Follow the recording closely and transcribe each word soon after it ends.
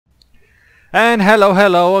And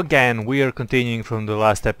hello again. We are continuing from the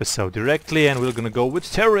last episode directly, and we're gonna go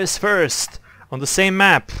with terrorists first on the same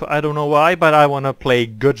map. I don't know why, but I wanna play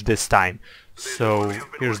good this time. So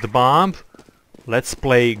here's the bomb. Let's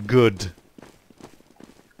play good.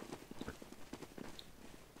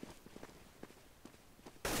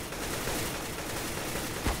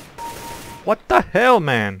 What the hell,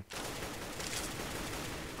 man?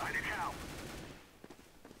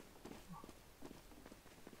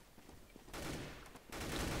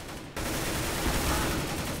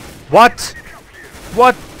 What?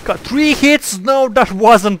 What? Got 3 hits? No, that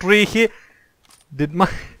wasn't 3 hits. Did my...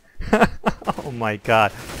 Oh my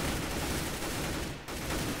god.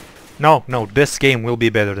 No, this game will be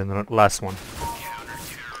better than the last one.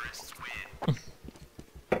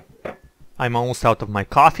 I'm almost out of my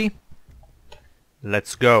coffee.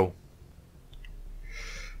 Let's go.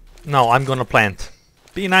 No, I'm gonna plant.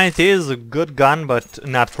 P90 is a good gun, but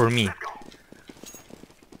not for me.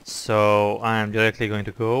 So I'm directly going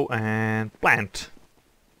to go and plant.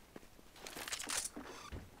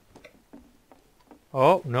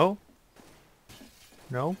 Oh, no.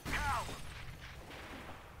 No.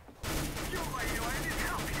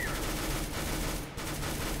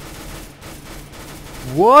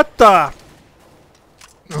 What the?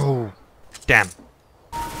 Oh, damn.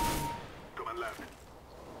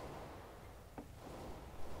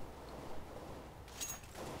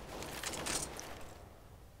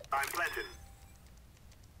 I'm planted.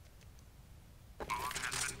 Bomb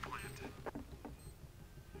has been planted.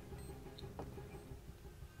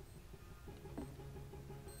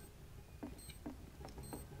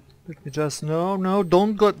 Let me just... No,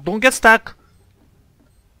 don't get stuck.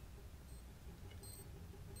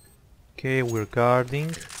 Okay, we're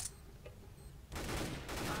guarding.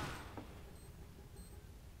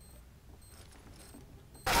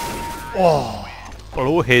 Oh,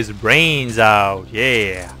 blew his brains out.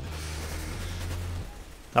 Yeah.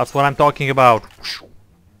 That's what I'm talking about.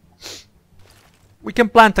 We can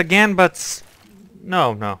plant again, but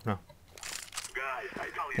no. Guys, I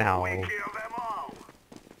tell you, Now. we kill them all.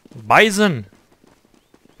 Bison.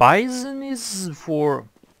 Bison is for...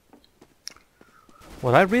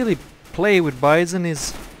 What I really play with Bison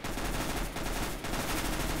is...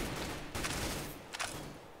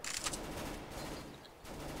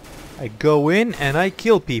 I go in and I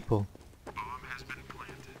kill people. Bomb has been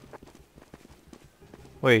planted.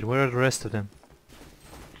 Wait, where are the rest of them?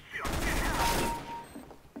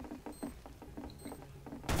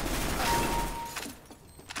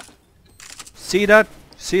 See that?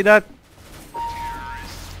 See that?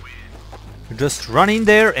 You just run in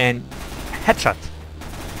there and headshot.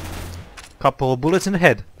 Couple of bullets in the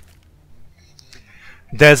head.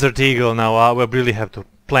 Desert Eagle. Now I will really have to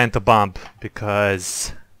plant a bomb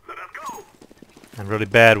because Let us go. I'm really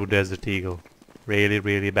bad with Desert Eagle.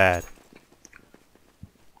 Really bad.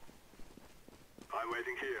 I'm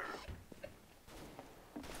waiting here.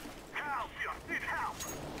 Help! You need help.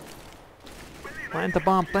 Plant the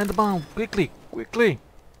bomb, quickly.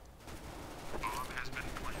 Bomb has been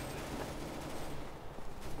planted.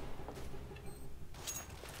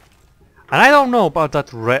 And I don't know about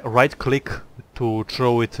that right click to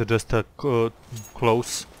throw it just a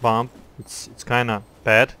close bomb. It's kinda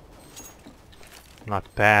bad.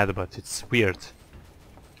 Not bad, but it's weird.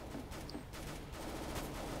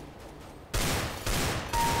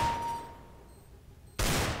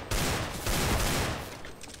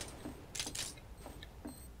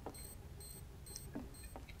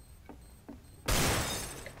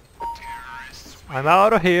 I'm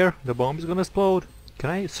out of here. The bomb is gonna explode. Can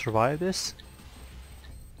I survive this?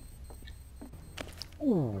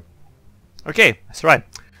 Ooh. Okay, that's right.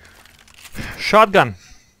 Shotgun.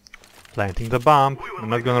 Planting the bomb. I'm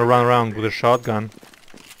not gonna run around with a shotgun.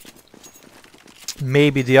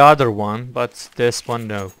 Maybe the other one, but this one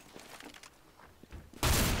no.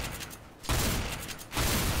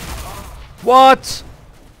 What?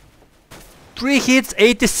 3 hits,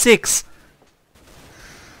 86.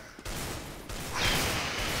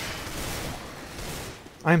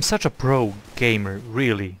 I'm such a pro gamer,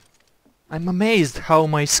 really. I'm amazed how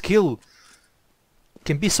my skill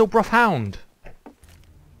can be so profound.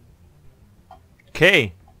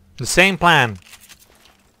 Okay, the same plan.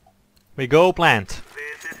 We go plant.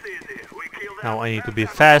 This is easy. We kill them. Now I need to be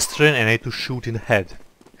faster and I need to shoot in the head.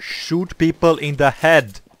 Shoot people in the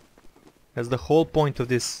head. That's the whole point of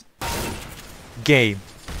this game.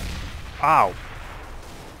 Ow.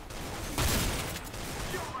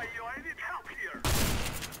 I need help here.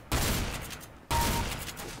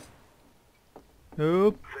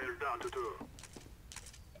 Oop. They're down to 2.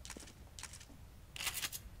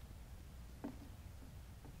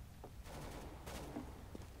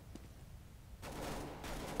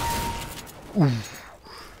 I'm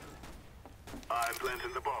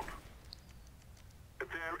planting the bomb.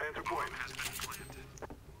 There, enter point.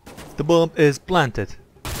 The bomb is planted.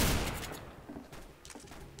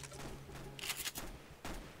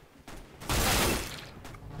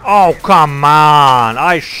 Oh, come on!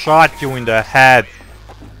 I shot you in the head.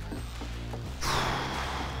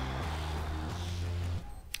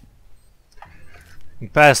 In the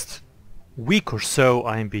past week or so,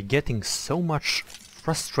 I've been getting so much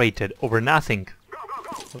frustrated over nothing.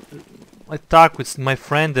 I talked with my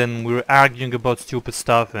friend and we were arguing about stupid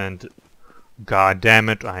stuff and god damn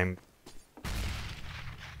it, and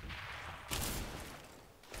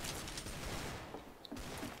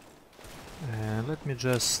let me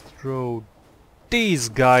just throw these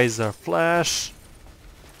guys a flash.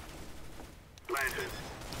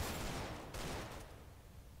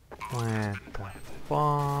 Plant the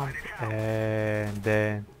bomb and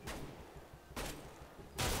then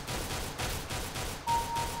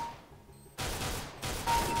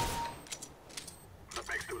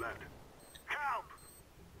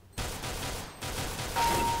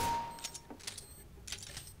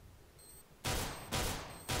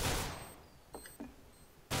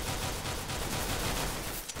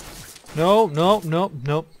no, no, no,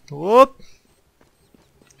 no. Whoop!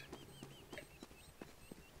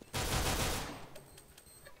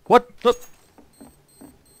 What? No.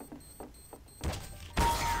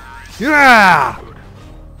 Yeah!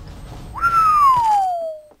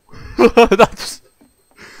 That's.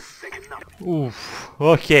 Oof.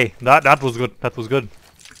 Okay, that was good. That was good.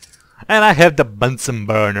 And I have the Bunsen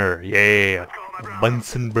burner. Yeah,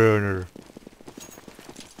 Bunsen burner.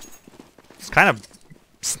 It's kind of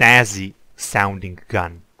snazzy sounding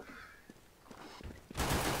gun.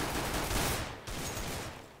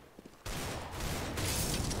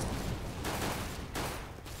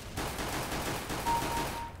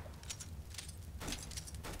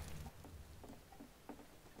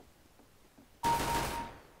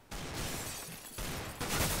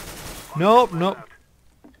 Nope, nope.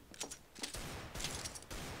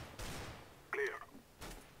 Clear.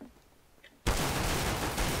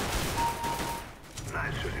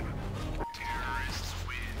 Nice shooting.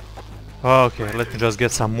 Okay, let me just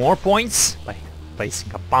get some more points by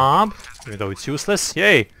placing a bomb, even though it's useless.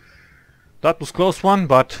 Yay! That was close one,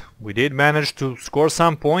 but we did manage to score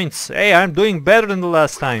some points. Hey, I'm doing better than the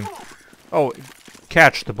last time. Oh,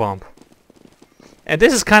 catch the bomb. And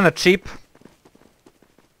this is kinda cheap.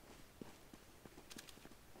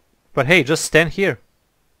 But hey, just stand here.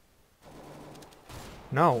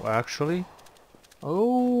 No, actually.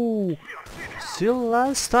 Oh, still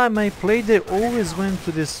last time I played they always went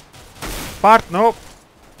to this part. Nope.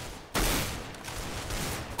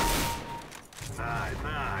 Nice,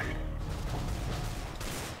 nice.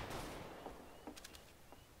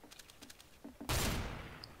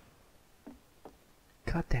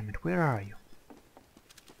 God damn it, where are you?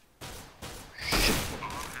 Shit.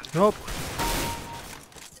 Nope.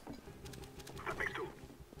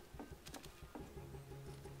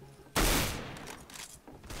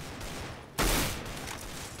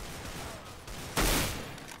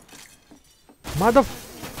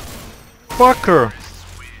 Motherfucker!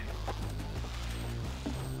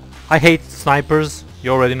 I hate snipers, you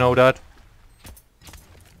already know that.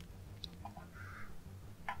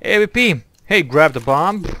 AVP, hey, grab the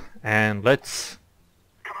bomb and let's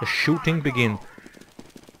the shooting begin.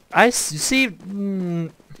 You see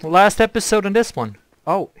last episode and this one.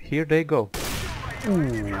 Oh, here they go.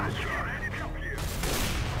 Ooh.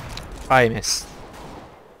 I missed.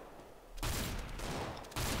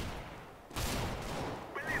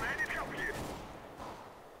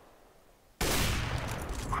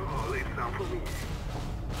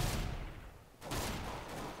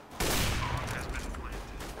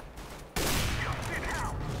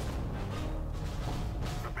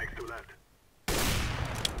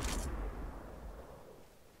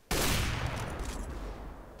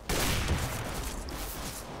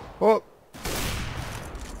 Oh.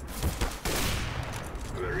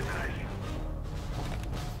 Very nice.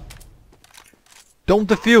 Don't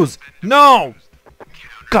defuse! No!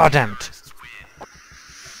 God damn it!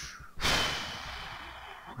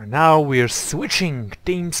 And now we're switching,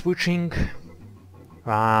 team switching.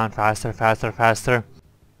 Run faster, faster, faster.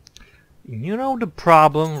 You know the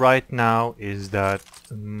problem right now is that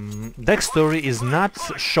Dextory is not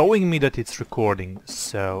showing me that it's recording,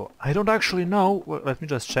 so I don't actually know. Well, let me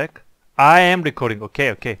just check. I am recording.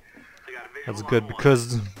 Okay, okay, that's good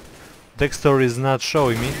because Dextory is not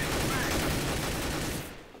showing me.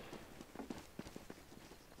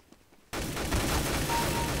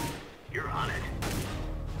 You're on it.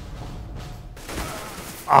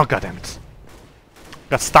 Oh god damn it!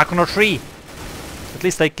 Got stuck on a tree. At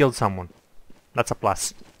least I killed someone. That's a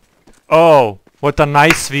plus. Oh, what a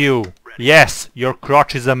nice view. Yes, your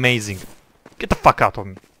crotch is amazing. Get the fuck out of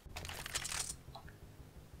me.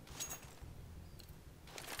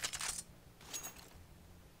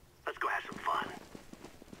 Let's go have some fun.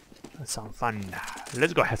 Some fun.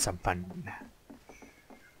 Let's go have some fun.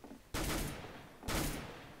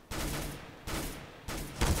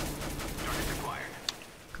 Target acquired.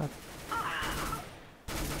 God.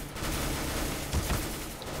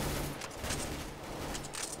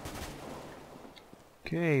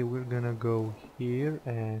 Okay, we're gonna go here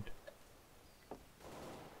and...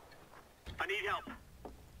 I need help.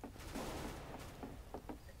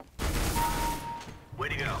 Way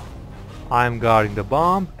to go. I'm guarding the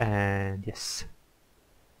bomb, and yes.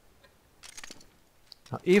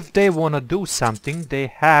 Now, if they wanna do something, they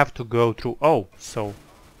have to go through... Oh, so...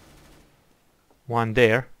 One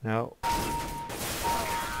there. No.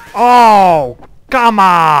 Oh! Come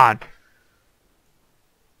on!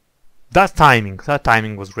 That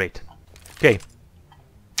timing was great. Okay.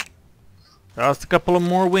 Just a couple of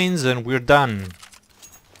more wins and we're done.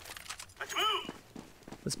 Let's move.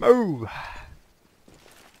 Let's move!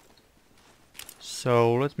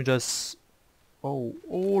 So let me just... Oh,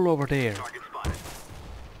 all over there. Target spotted.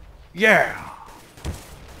 Yeah!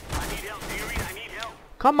 I need help, do you read? I need help.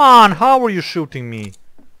 Come on, how are you shooting me?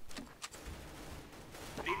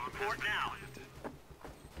 Need support now.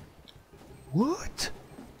 What?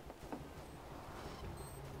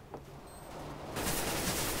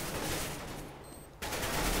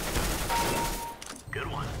 Good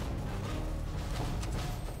one.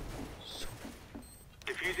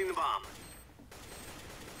 Defusing the bomb.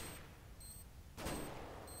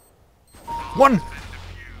 One!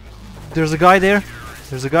 There's a guy there.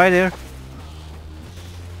 There's a guy there.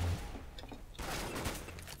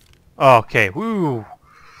 Okay, woo!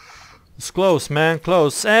 It's close, man,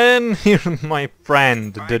 close. And here's my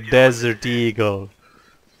friend, the Desert Eagle.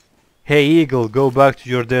 Hey, Eagle, go back to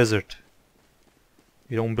your desert.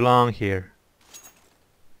 You don't belong here.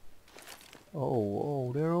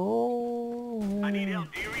 Oh, they're all... I need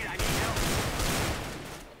help, do you read? I need help.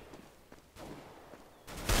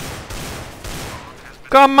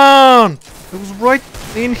 Come on! It was right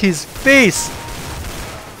in his face!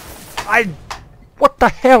 What the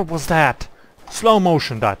hell was that? Slow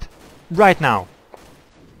motion that. Right now.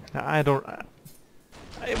 I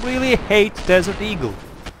really hate Desert Eagle.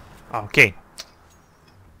 Okay.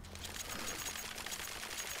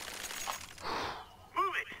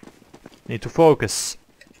 Move it. Need to focus.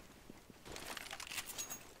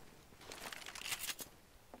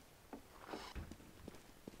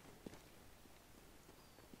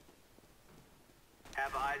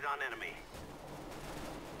 Have eyes on enemy.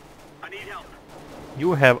 I need help.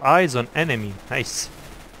 You have eyes on enemy. Nice.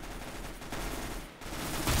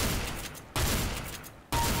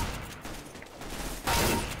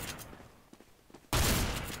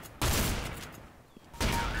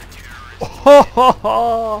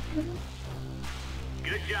 Oh,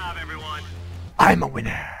 Good job, everyone. I'm a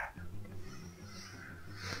winner.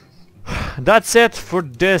 That's it for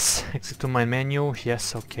this. Exit to my menu.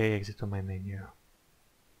 Yes, okay, exit to my menu.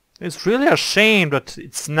 It's really a shame that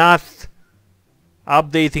it's not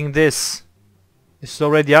updating this. It's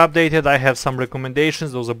already updated. I have some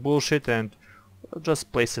recommendations. Those are bullshit, and I'll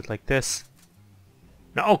just place it like this.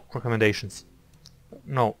 No, recommendations.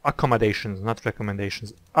 No, accommodations, not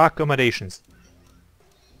recommendations. Accommodations.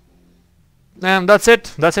 And that's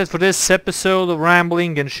it. That's it for this episode of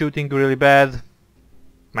rambling and shooting really bad.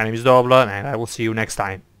 My name is Dowla, and I will see you next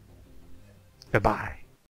time. Goodbye.